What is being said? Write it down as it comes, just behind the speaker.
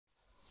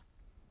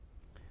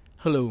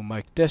Hello,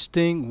 mic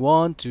testing.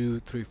 1, 2,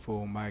 3,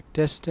 4. Mic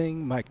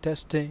testing, mic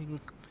testing.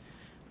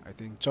 I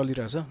think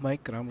चलिरहेछ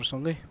mic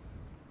राम्रोसँगै.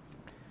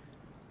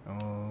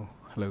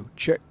 Hello,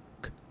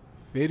 check.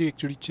 फेरि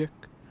एकचोटि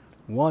check.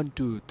 1,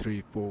 2,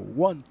 3, 4.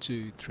 1, 2,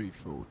 3,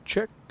 4.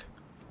 Check.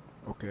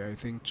 Okay, I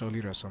think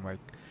चलिरहेछ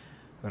mic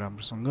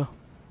राम्रोसँग.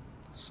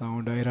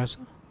 Sound आइरहेछ.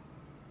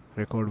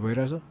 Record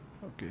भइरहेछ.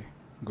 Okay,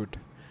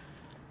 good.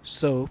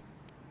 So,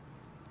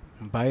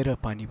 बाहिर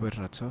पानी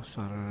परिरहेछ.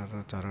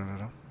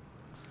 सरर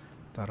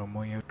तर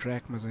म यो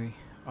ट्र्याकमा चाहिँ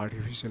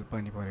आर्टिफिसियल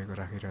पानी परेको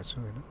राखिरहेको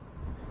छु होइन,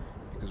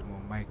 बिकज म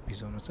माइक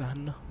भिजाउन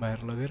चाहन्न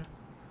बाहिर लगेर.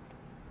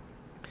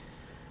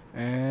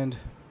 एन्ड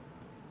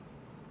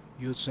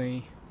यो चाहिँ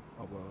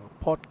अब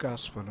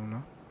पडकास्ट भनौँ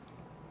न,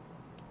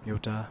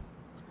 एउटा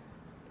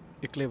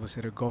एक्लै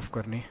बसेर गफ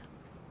गर्ने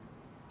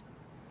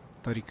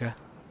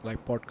तरिकालाई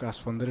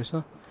पडकास्ट भन्दो रहेछ.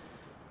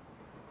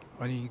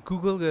 अनि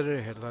गुगल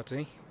गरेर हेर्दा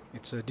चाहिँ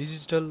it's a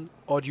digital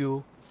audio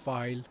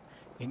file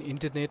in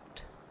internet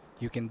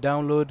you can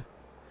download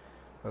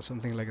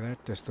something like that,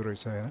 त्यस्तो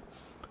रहेछ होइन.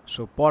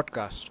 सो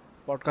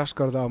पडकास्ट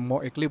गर्दा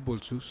म एक्लै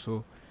बोल्छु.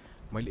 सो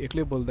मैले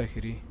एक्लै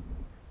बोल्दाखेरि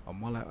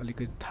मलाई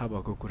अलिकति थाहा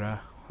भएको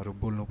कुराहरू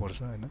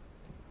बोल्नुपर्छ होइन,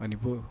 अनि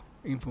पो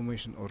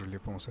इन्फर्मेसन अरूले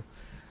पाउँछ.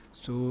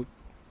 सो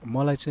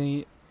मलाई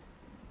चाहिँ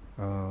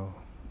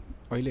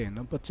अहिले होइन,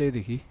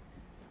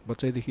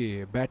 बच्चैदेखि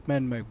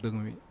ब्याटम्यानमा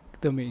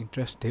एकदमै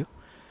इन्ट्रेस्ट थियो.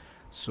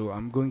 So I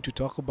am going to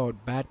talk about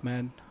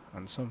Batman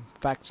and some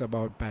facts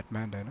about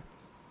Batman होइन.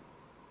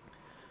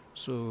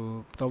 सो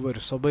तपाईँहरू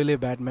सबैले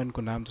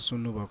ब्याटम्यानको नाम त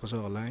सुन्नुभएको छ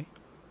होला है.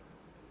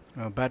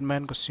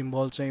 ब्याटम्यानको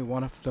सिम्बल चाहिँ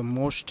one of the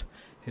most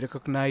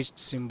recognised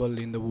symbol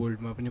in the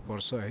वर्ल्डमा पनि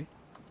पर्छ है.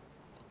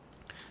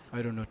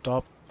 आई डोन्ट नो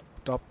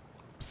टप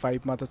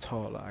 5मा त छ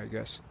होला आई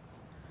गेस,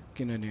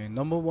 किनभने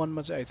नम्बर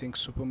 1मा चाहिँ आई थिङ्क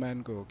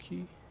सुपरम्यानको हो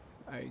कि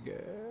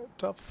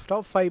टप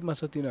 5मा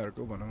छ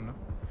तिनीहरूको भनौँ न.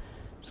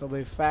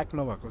 सबै फ्याक्ट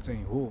नभएको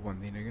चाहिँ हो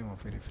भन्दिनँ क्या म,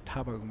 फेरि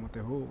थाहा भएको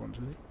मात्रै हो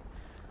भन्छु है.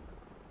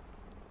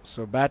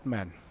 सो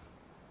ब्याटम्यान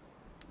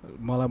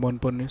मलाई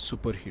मनपर्ने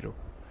सुपर हिरो,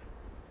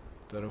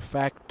 तर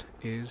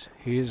fact is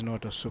he is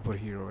not a super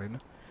hero होइन,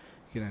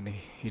 किनभने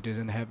he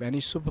doesn't have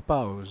any super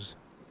powers.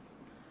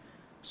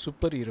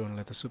 Super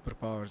हिरोलाई त सुपर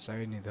पावर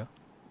चाहियो नि त.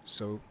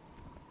 So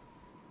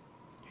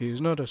he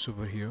is not a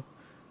super hero,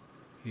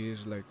 he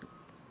is like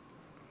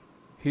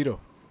hero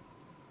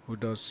who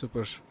does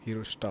super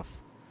hero stuff.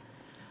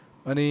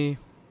 अनि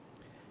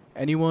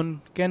any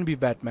one can be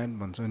Batman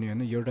भन्छ नि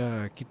होइन.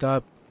 एउटा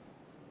किताब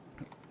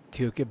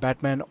थियो कि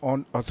ब्याटम्यान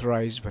अन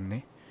अथराइज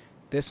भन्ने,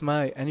 त्यसमा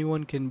any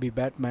one can be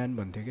Batman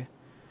भन्थ्यो क्या.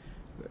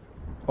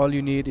 All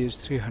you need is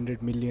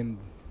 $300 million.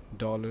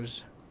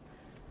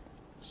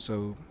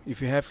 So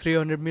if you have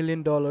 $300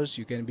 million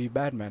you can be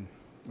Batman.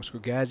 उसको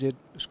ग्याजेट,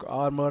 उसको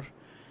आर्मर,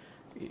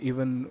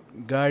 इभन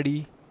गाडी,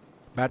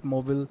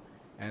 ब्याटमोबिल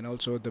and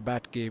also the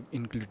bat cave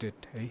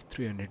included है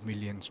 300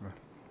 millionsमा.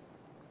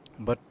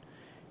 But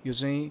यो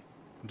चाहिँ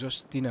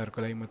जस्ट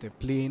तिनीहरूको लागि मात्रै,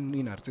 प्लेन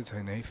यिनीहरू चाहिँ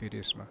छैन है फेरि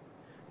यसमा.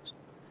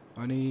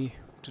 अनि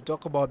टु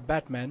टक अबाउट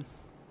ब्याटम्यान,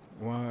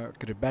 उहाँ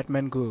के अरे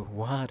ब्याटम्यानको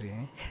उहाँ अरे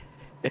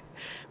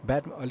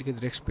ब्याटम्यान अलिकति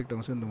रेस्पेक्ट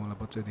आउँछ नि त मलाई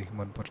बच्चादेखि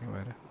मनपर्ने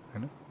भएर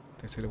होइन,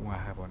 त्यसैले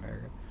उहाँ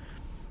भनेको.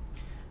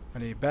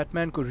 अनि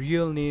ब्याटम्यानको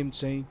रियल नेम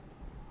चाहिँ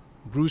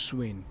ब्रुस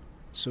वेन.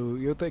 सो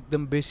यो त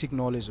एकदम बेसिक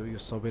नलेज हो, यो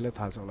सबैलाई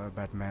थाहा छ होला.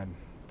 ब्याटम्यान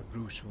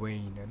ब्रुस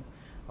वेन होइन.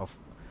 अफ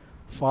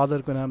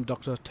फादरको नाम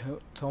doctor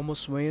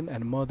Thomas when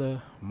and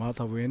mother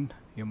Martha when.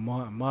 यो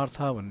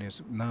मार्था भन्ने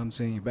नाम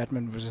चाहिँ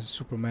ब्याटम्यान भर्सेस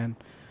सुपरम्यान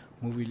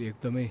मुभीले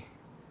एकदमै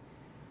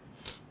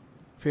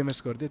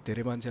फेमस गरिदियो.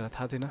 धेरै मान्छेलाई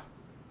थाहा थिएन.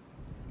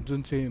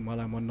 जुन चाहिँ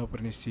मलाई मन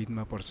नपर्ने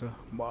सिनमा पर्छ,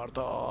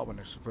 मार्था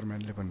भनेर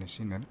सुपरम्यानले भन्ने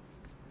सिन होइन.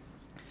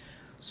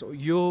 सो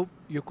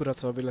यो कुरा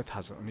सबैलाई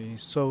थाहा छ. अनि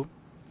सो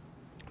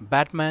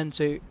ब्याटम्यान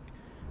चाहिँ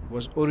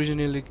वाज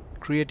ओरिजिनली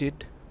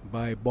क्रिएटेड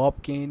बाई बब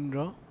केन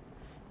र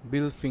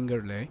बिल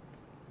फिङ्गरले है.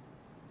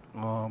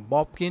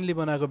 बब केनले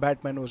बनाएको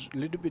Batman was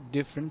little beet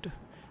different.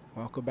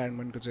 उहाँको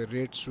ब्याटम्यानको चाहिँ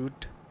रेड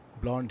सुट,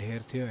 ब्लन्ड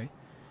हेयर थियो है.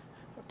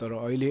 तर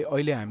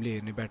अहिले हामीले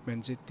हेर्ने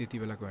ब्याटम्यान चाहिँ त्यति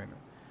बेलाको होइन.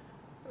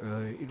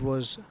 It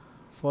was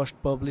first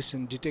publish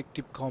in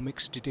detective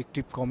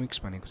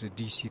comics भनेको चाहिँ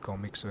डिसी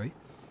कमिक्स हो है.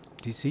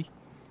 DC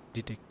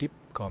detective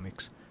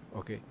comics.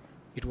 Okay,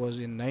 it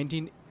was in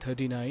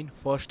 1939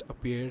 first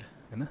appeared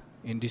होइन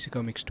इन डिसी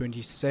कमिक्स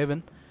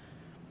 27.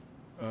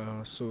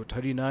 सो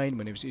 39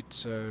 भनेपछि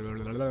it's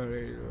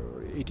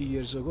 80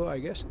 years ago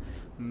I guess,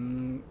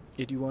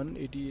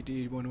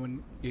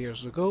 81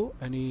 years ago.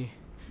 अनि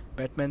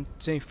ब्याटम्यान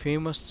चाहिँ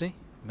फेमस चाहिँ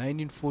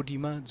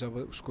 1940मा जब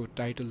उसको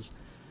टाइटल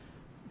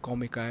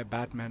कमिक आयो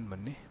ब्याटम्यान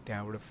भन्ने,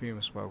 त्यहाँबाट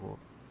फेमस भएको.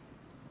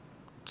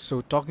 So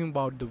talking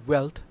about the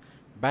wealth,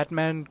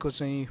 ब्याटम्यानको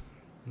चाहिँ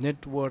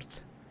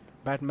नेटवर्थ,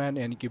 ब्याटम्यान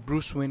यानि कि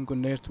ब्रुस वेनको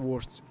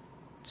नेटवर्थ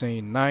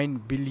चाहिँ 9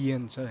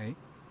 billion छ है.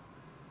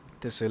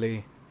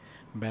 त्यसैले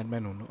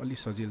ब्याटम्यान हुनु अलि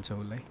सजिलो छ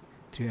उसलाई.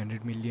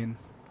 300 million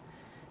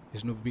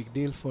is no big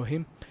deal for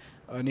him.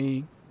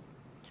 अनि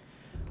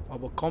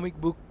अब कमिक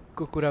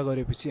बुकको कुरा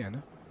गरेपछि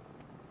होइन,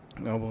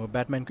 अब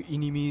ब्याटम्यानको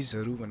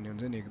इनिमिजहरू भन्ने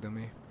हुन्छ नि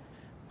एकदमै.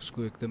 उसको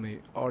एकदमै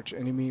आर्च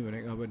एनिमी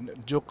भनेको अब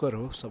जोकर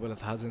हो, सबैलाई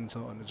थाहा जान्छ।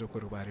 अनि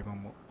जोकरको बारेमा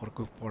म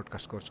अर्को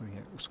पडकास्ट गर्छु,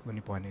 यहाँ उसको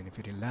पनि भन्यो भने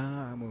फेरि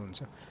लामो हुन्छ।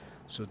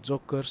 सो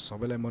जोकर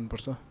सबैलाई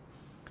मनपर्छ।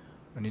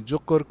 अनि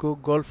जोकरको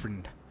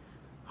गर्लफ्रेन्ड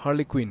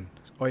हार्ली क्विन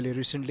अहिले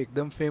रिसेन्टली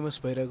एकदम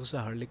फेमस भइरहेको छ।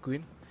 Harley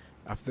queen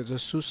after the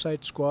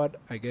suicide squad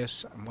I guess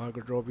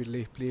Margaret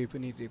रबीले play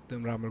पनि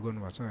एकदम राम्रो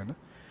गर्नुभएको छ होइन।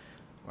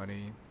 अनि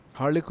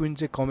हार्ली क्विन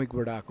चाहिँ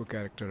कमिकबाट आएको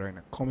क्यारेक्टर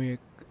होइन।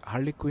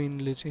 हार्ली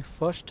क्विनले चाहिँ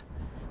first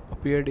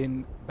appeared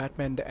in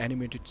Batman the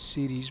animated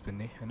series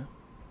भन्ने होइन।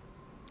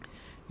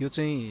 यो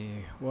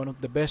चाहिँ one of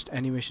the best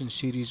animation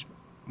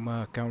सिरिजमा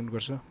count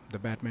गर्छ, the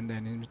Batman the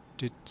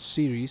animated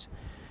series.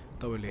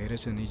 तपाईँले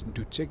हेरेछ भने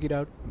टु चेक इट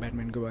आउट।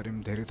 ब्याटम्यानको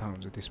बारेमा धेरै थाहा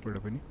हुन्छ त्यसबाट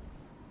पनि।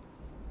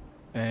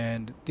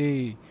 एन्ड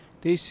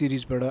त्यही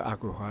सिरिजबाट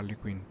आएको हार्ली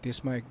क्विन।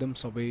 त्यसमा एकदम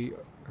सबै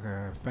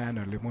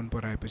फ्यानहरूले मन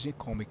पराएपछि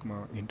कमिकमा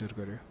इन्टर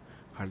गर्यो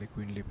हार्ली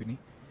क्विनले पनि।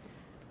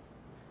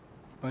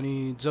 अनि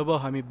जब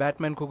हामी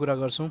ब्याटम्यानको कुरा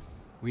गर्छौँ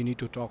we need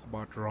to talk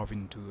about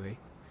Rabin to है।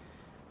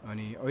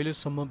 अनि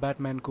अहिलेसम्म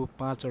ब्याटम्यानको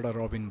 5वटा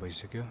रबिन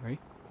भइसक्यो है।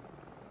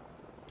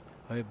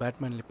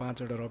 ब्याटम्यानले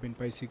 5वटा रबिन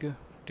पाइसक्यो।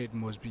 टेड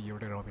मोस्बी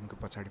एउटा रबिनको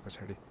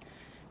पछाडि।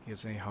 यो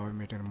चाहिँ हाउ आई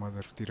मेट योर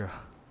मदरतिर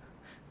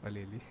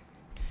अलिअलि।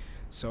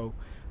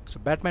 सो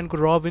ब्याटम्यानको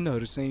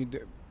रबिनहरू चाहिँ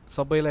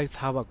सबैलाई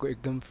थाहा भएको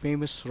एकदम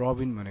फेमस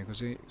रबिन भनेको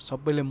चाहिँ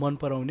सबैले मन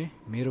पराउने,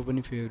 मेरो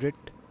पनि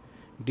फेभरेट,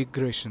 डिक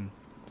ग्रेसन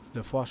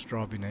द फर्स्ट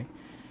रबिन है।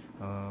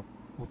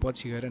 ऊ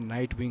पछि गएर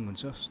नाइट विङ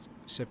हुन्छ,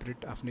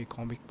 सेपरेट आफ्नै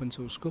कमिक पनि छ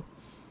उसको।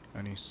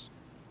 अनि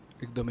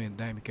एकदमै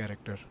दामी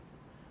क्यारेक्टर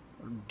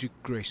डिक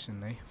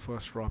ग्रेसन है,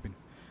 फर्स्ट रबिन।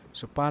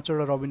 सो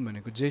 5वटा रबिन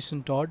भनेको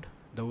जेसन टड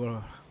द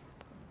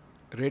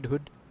रेड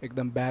हुड,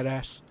 एकदम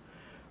ब्याडास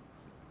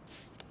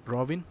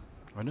रबिन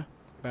होइन,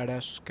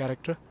 ब्याडास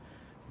क्यारेक्टर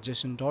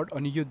जेसन टड।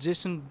 अनि यो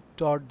Jason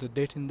टड the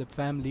death in the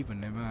family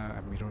भन्नेमा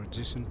हाम्रो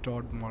जेसन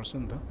टड मर्छ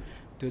नि त।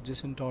 त्यो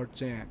जेसन टड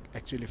चाहिँ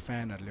एक्चुअली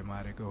फ्यानहरूले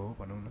मारेको हो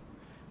भनौँ न।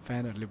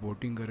 फ्यानहरूले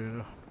भोटिङ गरेर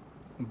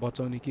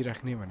बचाउने कि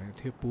राख्ने भनेको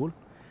थियो पोल।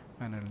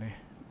 फ्यानहरूले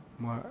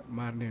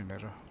मार्ने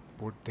भनेर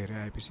भोट धेरै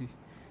आएपछि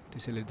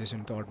त्यसैले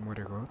जेसन टड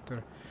मरेको हो।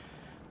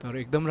 तर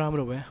एकदम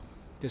राम्रो भयो।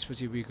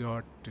 त्यसपछि we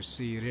got to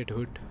see red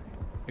hood,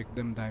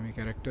 एकदम दामी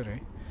क्यारेक्टर है।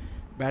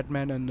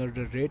 Batman under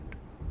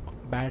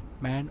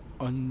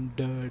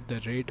the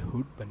red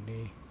hood भन्ने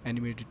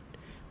एनिमेटेड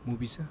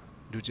मुभी छ,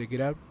 डु चेक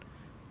इट आउट,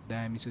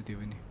 दामी छ त्यो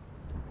पनि।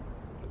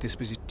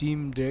 त्यसपछि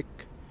टिम ड्रेक,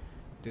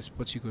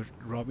 त्यसपछिको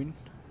रबिन।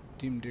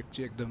 टिम ड्रेक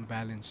चाहिँ एकदम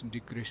ब्यालेन्स,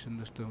 डिक्रेसन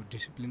जस्तो,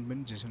 डिसिप्लिन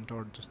पनि जेसन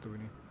टड जस्तो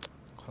पनि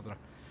खतरा।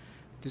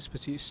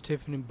 त्यसपछि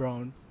स्टेफनी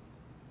ब्राउन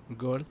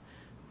गर्ल,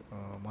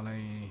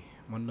 मलाई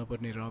मन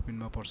नपर्ने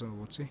रबिनमा पर्छ।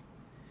 ऊ चाहिँ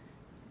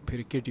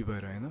फेरि केटी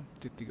भएर होइन,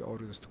 त्यत्तिकै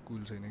अरू जस्तो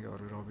कुल छैन कि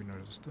अरू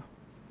रबिनहरू जस्तो।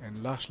 एन्ड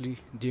लास्टली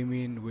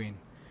डेमियन वेन,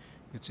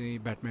 यो चाहिँ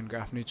ब्याटम्यानको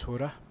आफ्नै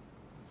छोरा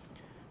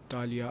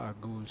तालिया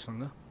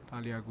गुलसँग।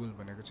 तालिया गुल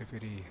भनेको चाहिँ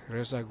फेरि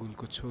रेजा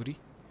गुलको छोरी।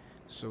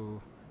 सो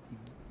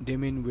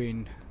डेमियन वेन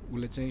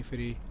उसले चाहिँ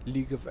फेरि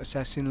लिग अफ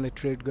एसासिनलाई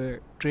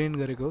ट्रेन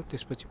गरेको हो,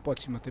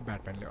 त्यसपछि मात्रै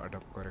ब्याटम्यानले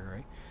अडप्ट गरेको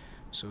है।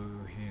 So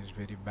he is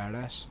very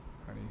ब्याडास।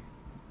 अनि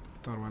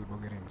तरवाल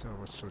बोकेर हिँड्छ,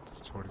 अब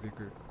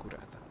छोडिदिएको कुरा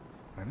त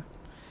होइन।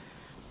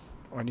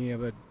 अनि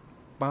अब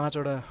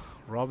 5वटा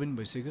रबिन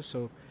भइसक्यो। सो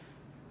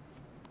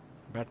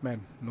ब्याटम्यान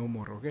नो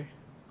मोर हो के।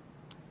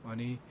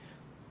 अनि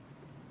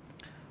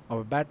अब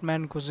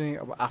ब्याटम्यानको चाहिँ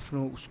अब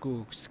आफ्नो उसको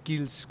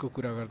स्किल्सको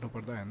कुरा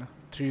गर्नुपर्दा होइन,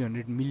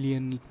 300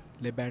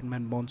 मिलियनले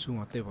ब्याटम्यान बन्छु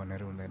मात्रै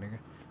भनेर हुँदैन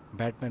क्या।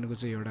 ब्याटम्यानको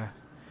चाहिँ एउटा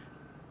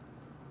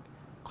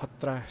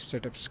खतरा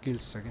सेट अफ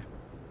स्किल्स छ क्या।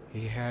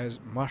 He has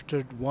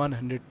mastered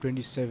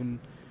 127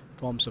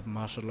 firms of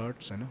martial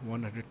arts होइन,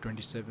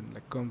 127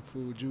 like kung fu,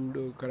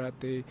 judo,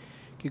 karate,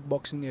 kick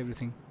boxing,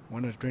 everything.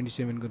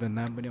 127को त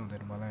नाम पनि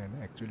आउँदैन मलाई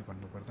होइन एक्चुअली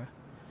भन्नुपर्दा।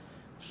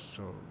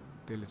 सो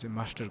त्यसले चाहिँ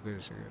मास्टर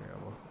गरिसक्यो अरे,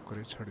 अब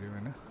कुरै छोडिदियो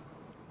होइन।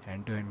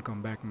 ह्यान्ड टु ह्यान्ड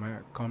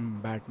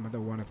कम्ब्याटमा त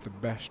one of the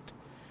best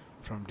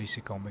from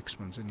DC comics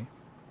भन्छ नि।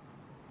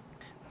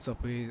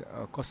 सबै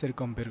कसरी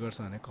कम्पेयर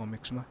गर्छ भने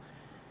कमिक्समा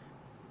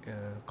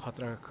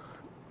खतरा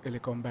यसले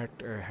combat,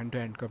 hand to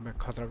hand combat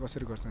खतरा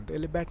कसरी गर्छ भने त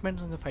यसले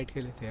ब्याटम्यानसँग फाइट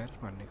खेलेको थियो यार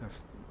भन्ने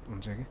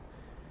हुन्छ कि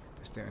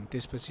त्यस्तै। अनि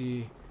त्यसपछि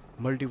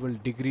मल्टिपल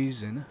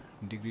डिग्रिज होइन,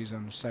 डिग्रिज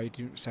अन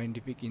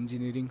साइन्टिफिक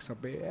इन्जिनियरिङ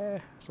सबै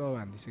सब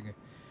हान्दिसक्यो।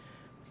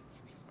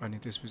 अनि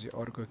त्यसपछि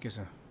अर्को के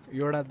छ,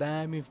 एउटा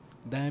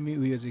दामी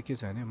उयो चाहिँ के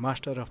छ भने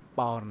मास्टर अफ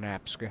पावर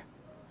न्याप्स क्या।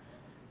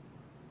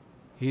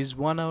 हिज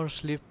 1 our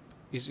sleep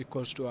is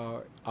equals to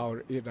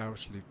our 8 our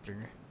sleep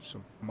क्या। So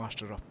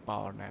master of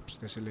power naps,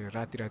 त्यसैले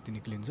राति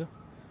निक्लिन्छ,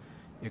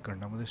 1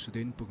 घन्टा मात्रै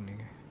सुत्दै पनि पुग्ने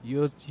क्या।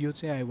 यो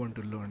चाहिँ आई वान्ट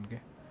टु लर्न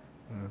क्या।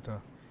 हुन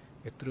त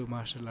यत्रो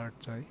मार्सल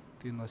आर्ट छ है,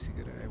 त्यो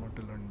नसिकेर I want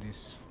to learn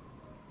this.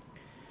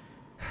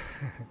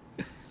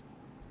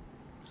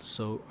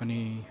 So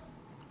अनि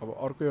अब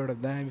अर्को एउटा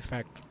दामी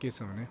फ्याक्ट के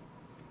छ भने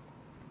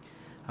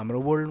हाम्रो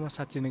वर्ल्डमा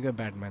साँच्चै नै क्या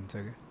ब्याटम्यान छ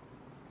क्या।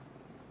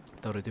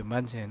 तर त्यो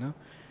मान्छे होइन,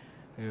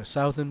 यो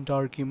साउथर्न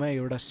टर्कीमा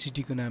एउटा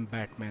सिटीको नाम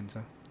ब्याटम्यान छ।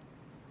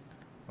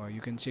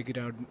 You can check it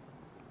out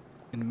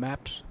in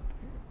Maps.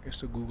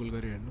 यसो गुगल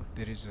गरेर हेर्नु,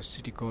 there is a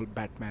city call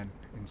Batman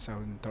in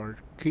southern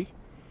Turkey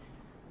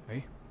है।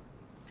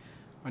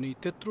 अनि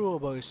त्यत्रो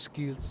अब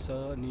स्किल्स छ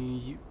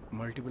अनि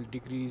मल्टिपल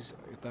डिग्रिज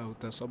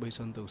यताउता सबै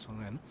छ नि त उसँग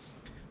होइन।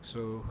 So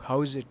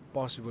how is it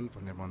possible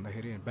भनेर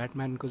भन्दाखेरि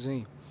ब्याटम्यानको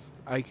चाहिँ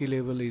IQ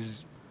level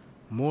is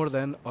more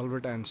than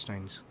Albert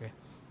Einstein's क्या।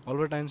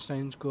 अल्बर्ट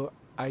आइन्स्टाइन्सको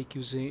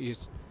आइक्यू चाहिँ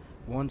is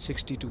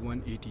 160 to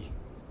 180।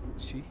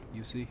 C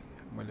you C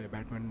मैले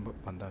ब्याटम्यान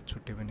भन्दा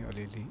छुट्टै पनि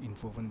अलिअलि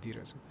इन्फो पनि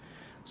दिइरहेछु।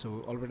 सो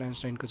अल्बर्ट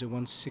आइन्स्टाइनको चाहिँ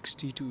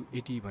 160 to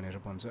 80 भनेर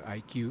भन्छ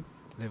आइक्यू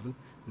लेभल,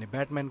 अनि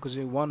ब्याटम्यानको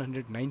चाहिँ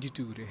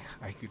 192 रे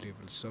IQ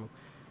level. So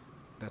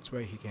that's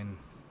why Hee can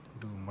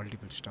do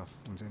multiple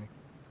stuff हुन्छ नि,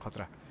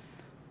 खतरा।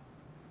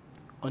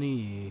 अनि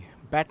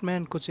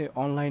ब्याटम्यानको चाहिँ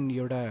अनलाइन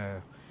एउटा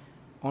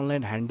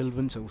अनलाइन ह्यान्डल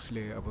पनि छ,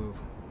 उसले अब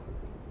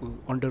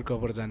अन्डर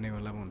कभर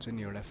जानेवाला हुन्छ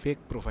नि एउटा फेक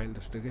प्रोफाइल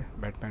जस्तो क्या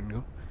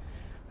ब्याटम्यानको,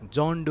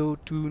 जन डो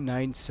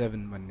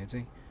 297 भन्ने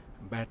चाहिँ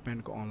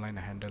ब्याटम्यानको अनलाइन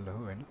ह्यान्डल हो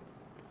होइन।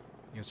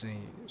 यो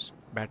चाहिँ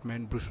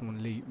ब्याटम्यान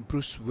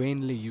ब्रुस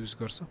वेनले युज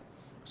गर्छ।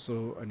 सो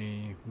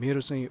अनि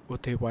मेरो चाहिँ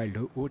ओथेवाइल्ड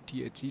हो,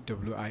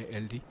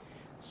 OTHEWILD।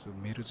 सो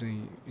मेरो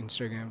चाहिँ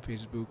इन्स्टाग्राम,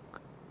 फेसबुक,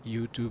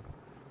 युट्युब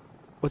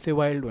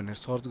ओथेवाइल्ड भनेर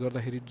सर्च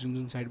गर्दाखेरि जुन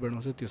जुन साइटबाट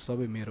आउँछ त्यो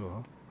सबै मेरो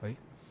हो है।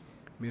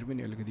 मेरो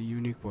पनि अलिकति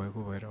युनिक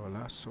भएको भएर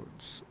होला। सो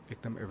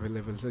एकदम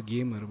एभाइलेबल छ,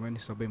 गेमहरूमा नि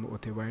सबैमा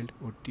ओथेवाइल्ड,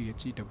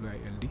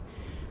 OTHEWILD।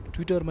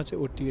 ट्विटरमा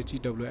चाहिँ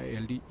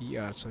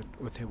OTHEWILDER छ,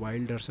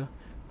 ओथेवाइल्डर छ।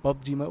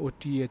 पब्जीमा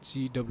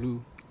OTHEW,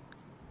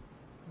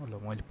 ल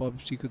मैले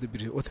पब्जीको त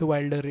बिर्सेँ,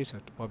 ओथेवाइल्डरै छ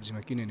पब्जीमा,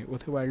 किनभने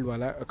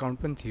ओथेवाइल्डवाला अकाउन्ट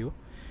पनि थियो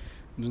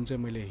जुन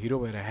चाहिँ मैले हिरो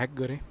भएर ह्याक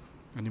गरेँ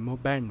अनि म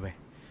ब्यान्ड भएँ।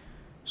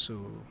 सो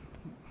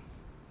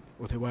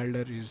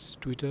ओथेवाइल्डर इज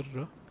ट्विटर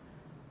र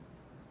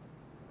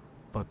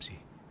पब्जी,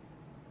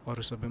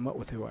 अरू सबैमा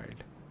ओथेवाइल्ड।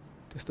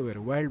 त्यस्तो भएर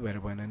वाइल्ड भएर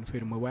भएन भने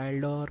फेरि म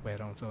वाइल्डर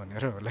भएर आउँछ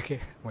भनेर होला के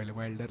मैले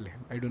वाइल्डर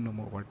लेखेँ। आई डोन्ट नो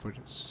म वाट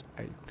वाज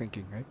आई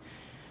थिङ्किङ है।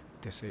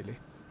 त्यसैले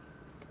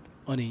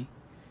अनि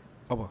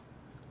अब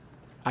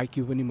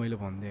आइक्यू पनि मैले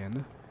भनिदिएँ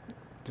होइन,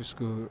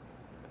 त्यसको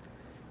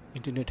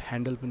इन्टरनेट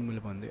ह्यान्डल पनि मैले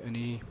भनिदिएँ।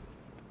 अनि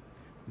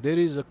देयर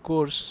इज अ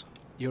कोर्स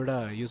एउटा,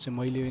 यो चाहिँ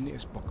मैले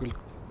पनि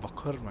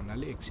भर्खर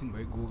भन्नाले एकछिन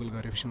भयो गुगल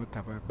गरेपछि मात्रै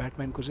थाहा पाएँ,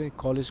 ब्याटम्यानको चाहिँ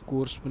कलेज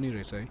कोर्स पनि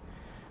रहेछ है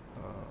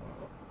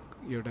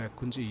एउटा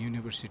कुन चाहिँ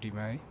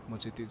युनिभर्सिटीमा है। म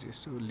चाहिँ त्यो चाहिँ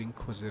यसो लिङ्क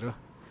खोजेर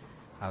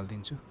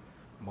हालिदिन्छु,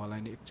 मलाई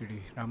नि एकचोटि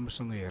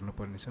राम्रोसँग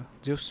हेर्नुपर्ने छ।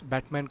 जस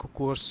ब्याटम्यानको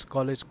कोर्स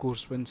कलेज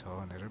कोर्स पनि छ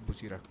भनेर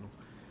बुझिराख्नु।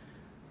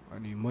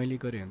 अनि मैले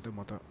गरेँ भने त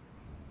म त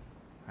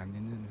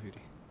हानिदिन्छु नि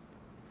फेरि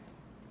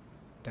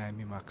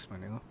टाइमी मार्क्स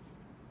भनेको।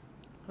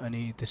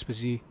 अनि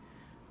त्यसपछि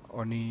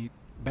अनि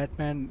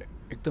ब्याटम्यान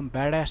एकदम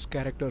ब्याड एस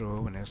क्यारेक्टर हो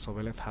भनेर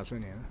सबैलाई थाहा छ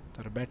नि होइन,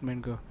 तर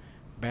ब्याटम्यानको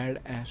ब्याड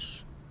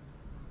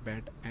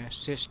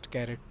एसेस्ट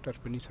क्यारेक्टर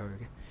पनि छ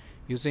क्या।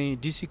 यो चाहिँ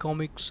डिसी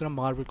कमिक्स र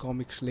मार्भल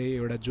कमिक्सले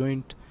एउटा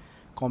जोइन्ट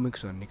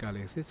कमिक्सहरू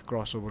निकालेको थियो,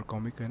 क्रस ओभर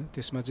कमिक होइन।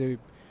 त्यसमा चाहिँ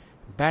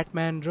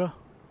ब्याटम्यान र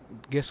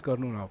गेस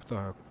गर्नु न अब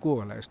त को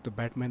होला यस्तो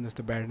ब्याटम्यान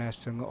जस्तो ब्याड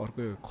एससँग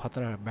अर्को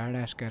खतरा ब्याड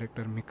एस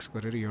क्यारेक्टर मिक्स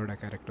गरेर एउटा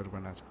क्यारेक्टर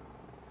बनाएको छ।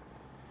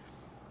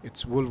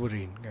 इट्स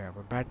वुल्भरिन क्या, अब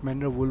ब्याटम्यान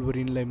र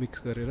वुल्भरिनलाई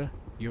मिक्स गरेर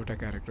एउटा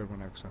क्यारेक्टर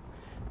बनाएको छ।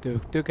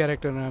 त्यो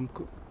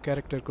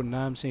क्यारेक्टरको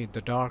नाम चाहिँ द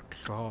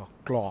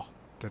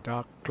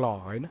डार्क क्ल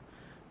होइन।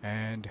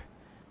 एन्ड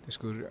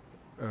त्यसको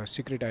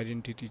सिक्रेट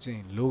आइडेन्टिटी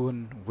चाहिँ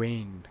लोगन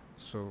वेन।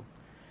 सो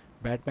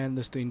ब्याटम्यान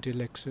जस्तो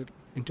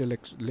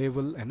इन्टेलेक्ट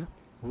लेभल होइन,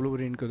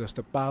 वुल्भरिनको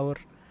जस्तो पावर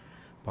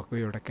भएको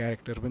एउटा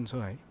क्यारेक्टर पनि छ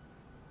है,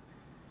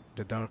 द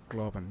डार्क क्ल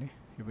भन्ने।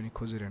 यो पनि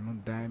खोजेर हेर्नु,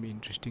 दामी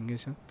इन्ट्रेस्टिङै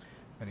छ।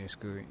 अनि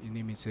यसको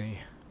इनिमी चाहिँ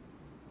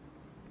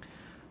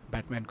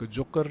ब्याटम्यानको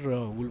जोकर र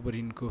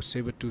वुल्भरिनको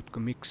सेबर टुथको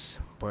मिक्स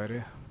भएर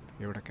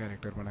एउटा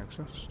क्यारेक्टर बनाएको छ।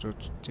 So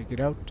check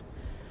it out.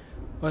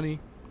 अनि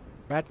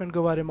ब्याटम्यानको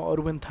बारेमा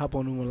अरू पनि थाहा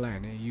पाउनु मन लाग्यो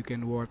भने you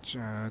can watch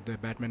the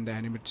Batman the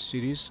animated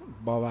series,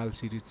 बवाल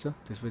सिरिज छ।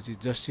 त्यसपछि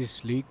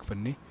जस्टिस लिग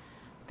भन्ने,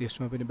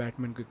 त्यसमा पनि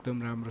ब्याटम्यानको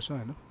एकदम राम्रो छ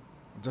होइन।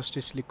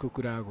 जस्टिस लिगको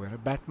कुरा आएको भएर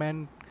ब्याटम्यान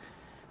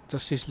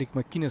जस्टिस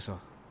लिगमा किन छ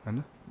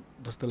होइन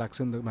जस्तो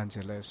लाग्छ नि त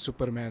मान्छेहरूलाई।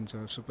 सुपरम्यान छ,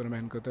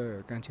 सुपरम्यानको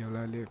त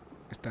कान्छीवालाले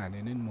यस्तो हाने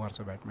नै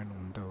मर्छ, ब्याटम्यान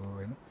हुनु त हो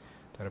होइन,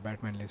 तर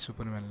ब्याटम्यानले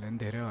सुपरम्यानले पनि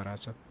धेरै हराएको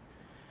छ।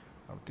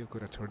 अब त्यो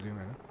कुरा छोडिदिउँ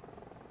होइन,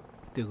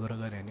 त्यो कुरा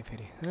गऱ्यो भने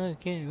फेरि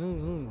के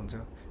हुन्छ।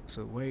 So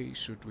why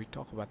should we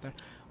talk about that.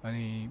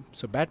 अनि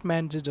सो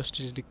ब्याटम्यान चाहिँ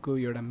जस्टिस लिगको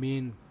एउटा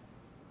मेन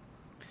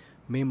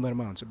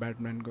मेम्बरमा हुन्छ।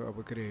 ब्याटम्यानको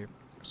अब के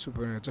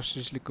अरे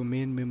जस्टिस लिगको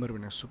मेन मेम्बर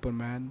भनेको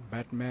Superman,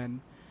 Batman,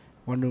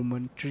 wonder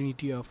woman,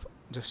 Trinity of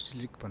justice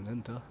league भन्छ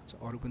नि त।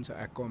 अरू पनि छ,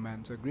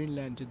 एक्वाम्यान छ, ग्रिन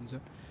ल्यान्टर्न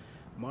छ,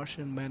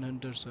 मार्सियन म्यान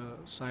हन्टर छ,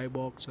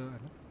 साइबर्ग छ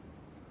होइन।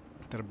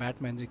 तर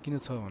ब्याटम्यान चाहिँ किन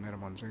छ भनेर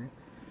भन्छ कि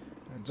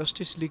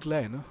जस्टिस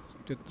लिगलाई होइन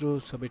त्यत्रो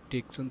सबै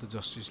टेक छ नि त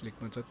जस्टिस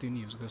लिगमा, जति नि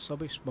युज गर्छ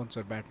सबै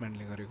स्पोन्सर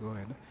ब्याटम्यानले गरेको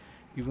होइन।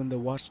 इभन द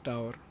वाच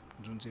टावर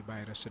जुन चाहिँ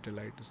बाहिर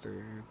सेटेलाइट जस्तो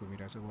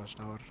घुमिरहेको छ, वाच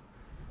टावर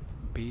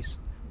बेस,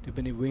 त्यो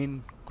पनि वेन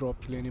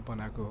क्रप्सले नै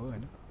बनाएको हो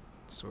होइन।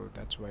 So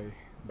that's why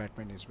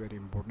Batman is very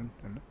important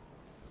होइन।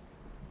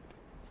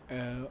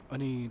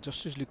 अनि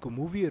जस्टिस लिगको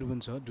मुभीहरू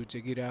पनि छ, do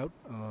check it out.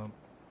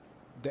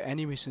 The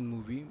animation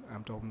movie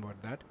I'm talking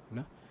about that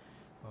होइन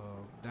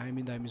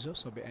दामी दामी छ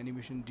सबै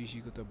एनिमेसन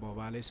डिसीको त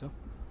बबालै छ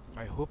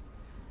आई होप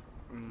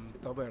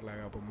तपाईँहरूलाई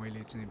अब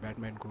मैले चाहिँ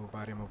ब्याटम्यानको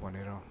बारेमा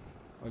भनेर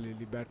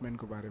अलिअलि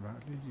ब्याटम्यानको बारेमा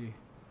अलिअलि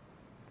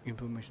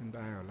इन्फर्मेसन त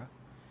आयो होला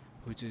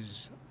विच इज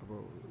अब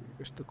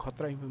यस्तो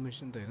खतरा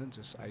इन्फर्मेसन त होइन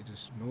just I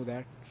just know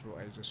that so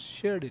I just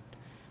सेयर्ड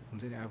it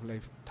हुन्छ नि आफूलाई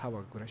थाहा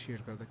भएको कुरा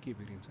सेयर गर्दा के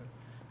बिग्रिन्छ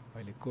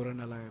अहिले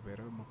कोरोना लाग्यो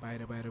भएर म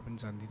बाहिर पनि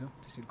जान्दिनँ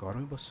त्यसरी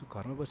घरमै बस्छु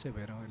घरमा बसे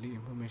भएर अहिले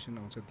इन्फर्मेसन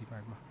आउँछ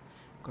दिमागमा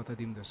कता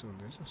दिउँ जस्तो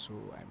हुँदैछ so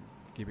I am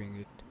giving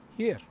it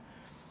here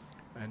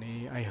अनि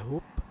आई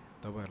होप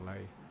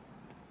तपाईँहरूलाई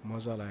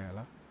मजा लाग्यो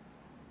होला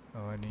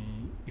अनि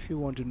if you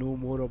want to know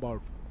more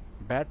about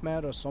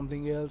Batman or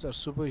something else or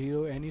super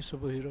hero any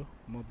super hero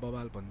म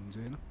बबाल भनिदिन्छु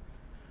होइन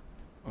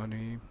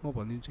अनि म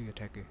भनिदिन्छु कि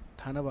ठ्याक्कै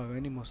थाहा नभएको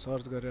नि म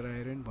सर्च गरेर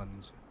आएर नि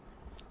भनिदिन्छु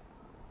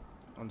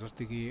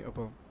जस्तै कि अब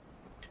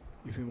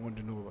if you want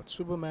to know about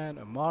Superman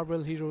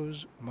marble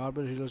हिरोजमा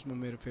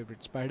मेरो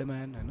फेभरेट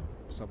स्पाइडरम्यान होइन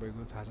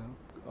सबैको थाहा छ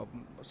अब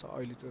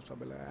अहिले त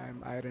सबैलाई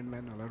आइएम आइरन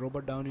म्यान होला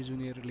रोबर्ट डाउनी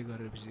जुनियरले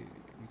गरेपछि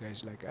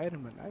guys like iron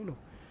man I know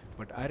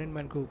but iron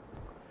म्यानको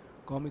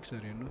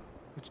कमिक्सहरू हेर्नु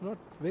इट्स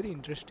नट भेरी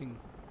इन्ट्रेस्टिङ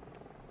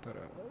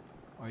तर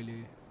अहिले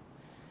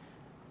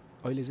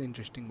चाहिँ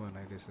इन्ट्रेस्टिङ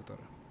बनाइदिएछ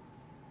तर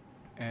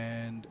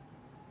एन्ड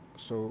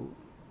सो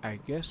आई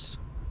गेस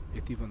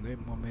यति भन्दै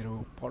म मेरो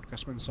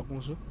पडकास्ट पनि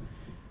सघाउँछु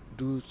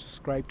do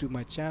subscribe to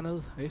my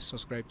channel है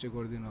सब्सक्राइब चाहिँ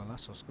गरिदिनु होला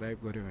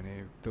सब्सक्राइब गऱ्यो भने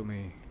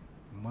एकदमै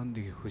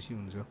मनदेखि खुसी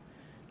हुन्छ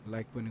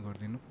लाइक पनि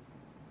गरिदिनु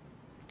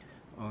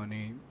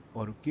अनि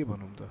अरू के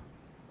भनौँ त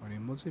अनि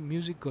म चाहिँ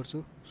म्युजिक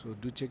गर्छु so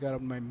do check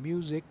out my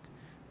music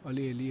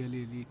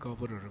अलिअलि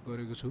कभरहरू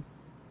गरेको छु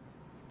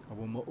अब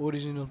म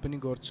ओरिजिनल पनि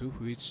गर्छु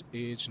which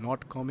is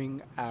not coming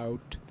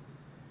out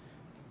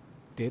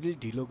धेरै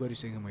ढिलो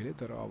गरिसकेँ मैले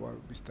तर अब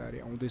बिस्तारै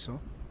आउँदैछ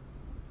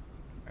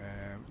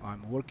आइ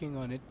एम वर्किङ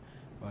अन इट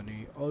अनि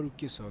अरू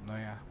के छ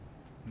नयाँ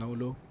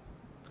नौलो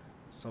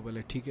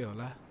सबैलाई ठिकै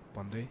होला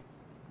भन्दै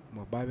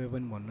म बाई बाई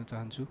पनि भन्न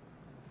चाहन्छु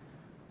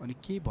अनि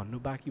के भन्नु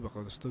बाँकी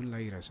भएको जस्तो पनि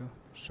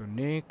लागिरहेछ so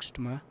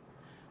नेक्स्टमा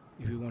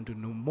if you want to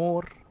know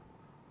more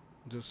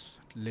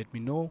just let me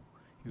know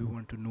if you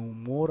want to know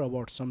more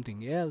about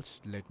something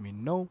else let me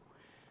know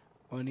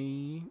अनि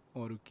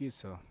अरू के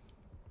छ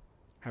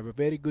have a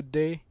very good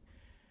day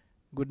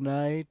good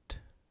night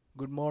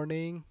good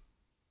morning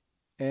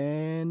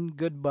and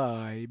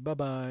goodbye. Bye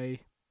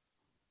bye.